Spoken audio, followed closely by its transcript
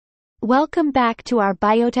Welcome back to our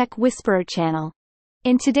BioTech Whisperer channel.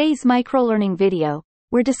 In today's microlearning video,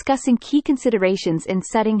 we're discussing key considerations in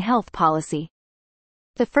setting health policy.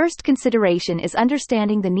 The first consideration is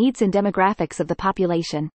understanding the needs and demographics of the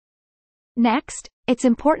population. Next, it's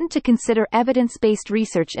important to consider evidence-based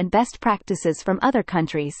research and best practices from other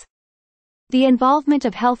countries. The involvement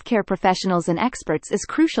of healthcare professionals and experts is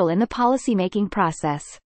crucial in the policy-making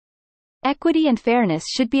process. Equity and fairness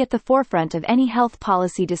should be at the forefront of any health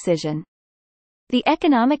policy decision. The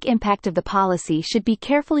economic impact of the policy should be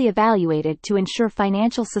carefully evaluated to ensure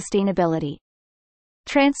financial sustainability.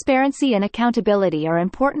 Transparency and accountability are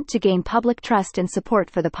important to gain public trust and support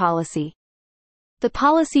for the policy. The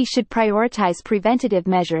policy should prioritize preventative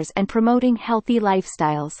measures and promoting healthy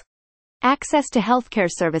lifestyles. Access to healthcare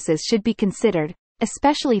services should be considered,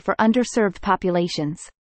 especially for underserved populations.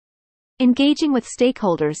 Engaging with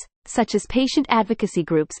stakeholders, such as patient advocacy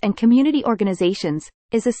groups and community organizations,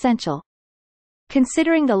 is essential.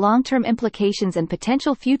 Considering the long-term implications and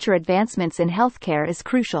potential future advancements in healthcare is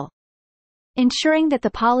crucial. Ensuring that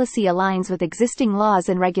the policy aligns with existing laws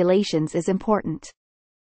and regulations is important.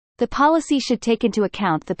 The policy should take into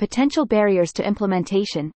account the potential barriers to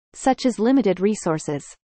implementation, such as limited resources.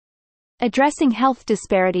 Addressing health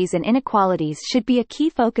disparities and inequalities should be a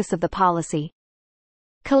key focus of the policy.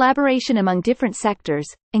 Collaboration among different sectors,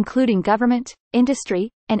 including government,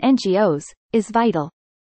 industry, and NGOs, is vital.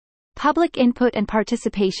 Public input and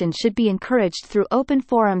participation should be encouraged through open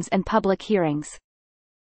forums and public hearings.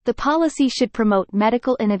 The policy should promote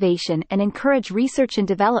medical innovation and encourage research and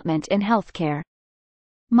development in healthcare.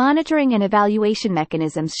 Monitoring and evaluation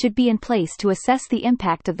mechanisms should be in place to assess the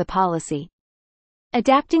impact of the policy.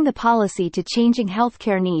 Adapting the policy to changing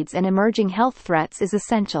healthcare needs and emerging health threats is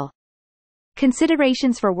essential.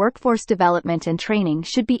 Considerations for workforce development and training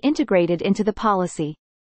should be integrated into the policy.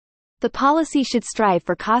 The policy should strive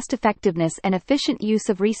for cost-effectiveness and efficient use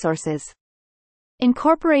of resources.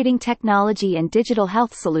 Incorporating technology and digital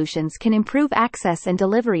health solutions can improve access and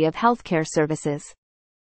delivery of healthcare services.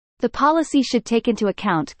 The policy should take into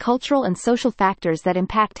account cultural and social factors that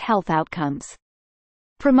impact health outcomes.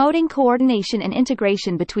 Promoting coordination and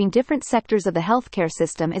integration between different sectors of the healthcare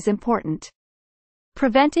system is important.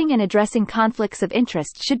 Preventing and addressing conflicts of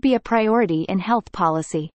interest should be a priority in health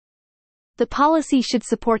policy. The policy should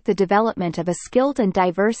support the development of a skilled and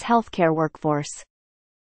diverse healthcare workforce.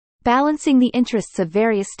 Balancing the interests of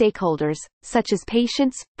various stakeholders, such as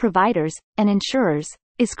patients, providers, and insurers,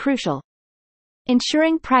 is crucial.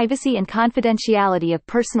 Ensuring privacy and confidentiality of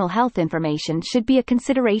personal health information should be a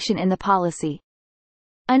consideration in the policy.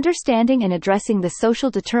 Understanding and addressing the social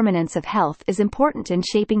determinants of health is important in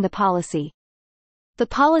shaping the policy. The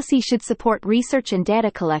policy should support research and data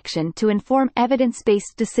collection to inform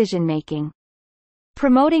evidence-based decision-making.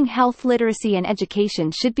 Promoting health literacy and education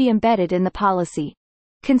should be embedded in the policy.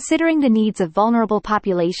 Considering the needs of vulnerable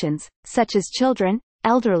populations, such as children,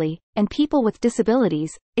 elderly, and people with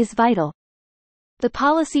disabilities, is vital. The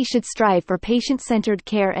policy should strive for patient-centered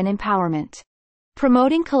care and empowerment.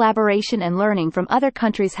 Promoting collaboration and learning from other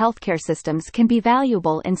countries' healthcare systems can be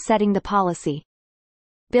valuable in setting the policy.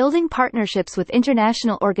 Building partnerships with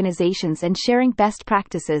international organizations and sharing best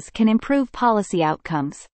practices can improve policy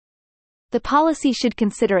outcomes. The policy should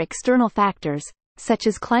consider external factors, such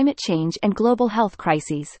as climate change and global health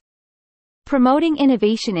crises. Promoting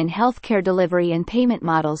innovation in healthcare delivery and payment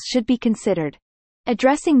models should be considered.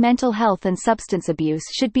 Addressing mental health and substance abuse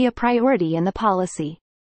should be a priority in the policy.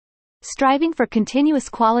 Striving for continuous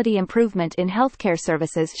quality improvement in healthcare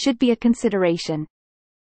services should be a consideration.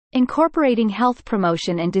 Incorporating health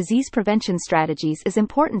promotion and disease prevention strategies is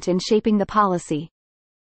important in shaping the policy.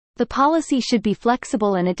 The policy should be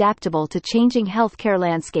flexible and adaptable to changing healthcare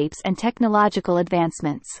landscapes and technological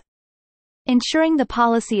advancements. Ensuring the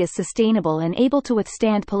policy is sustainable and able to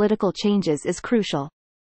withstand political changes is crucial.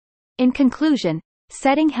 In conclusion,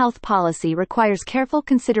 setting health policy requires careful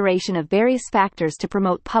consideration of various factors to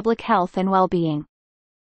promote public health and well-being.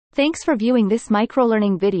 Thanks for viewing this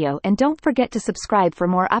microlearning video and don't forget to subscribe for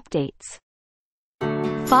more updates.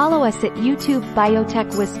 Follow us at YouTube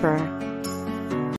BioTech Whisperer.